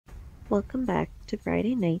Welcome back to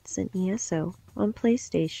Friday Nights in ESO on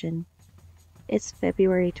PlayStation. It's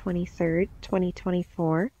February 23rd,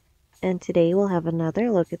 2024, and today we'll have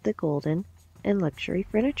another look at the Golden and luxury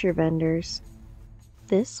furniture vendors.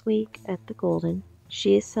 This week at the Golden,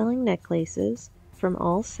 she is selling necklaces from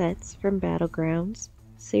all sets from Battlegrounds,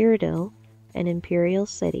 Cyrodiil, and Imperial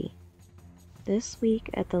City. This week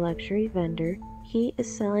at the luxury vendor, he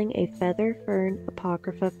is selling a feather fern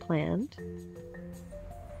apocrypha plant,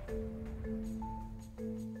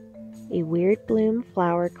 a weird bloom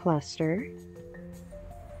flower cluster,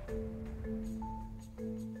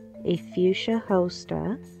 a fuchsia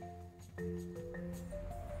hosta,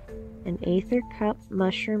 an aether cup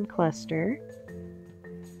mushroom cluster,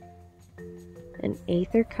 an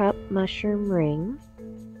aether cup mushroom ring,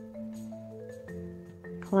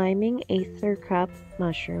 climbing aether cup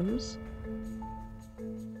mushrooms,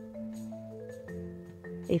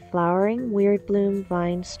 a flowering weird bloom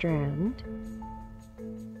vine strand,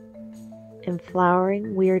 and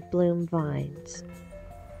flowering weird bloom vines.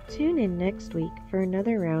 Tune in next week for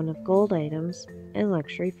another round of gold items and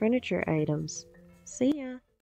luxury furniture items. See ya!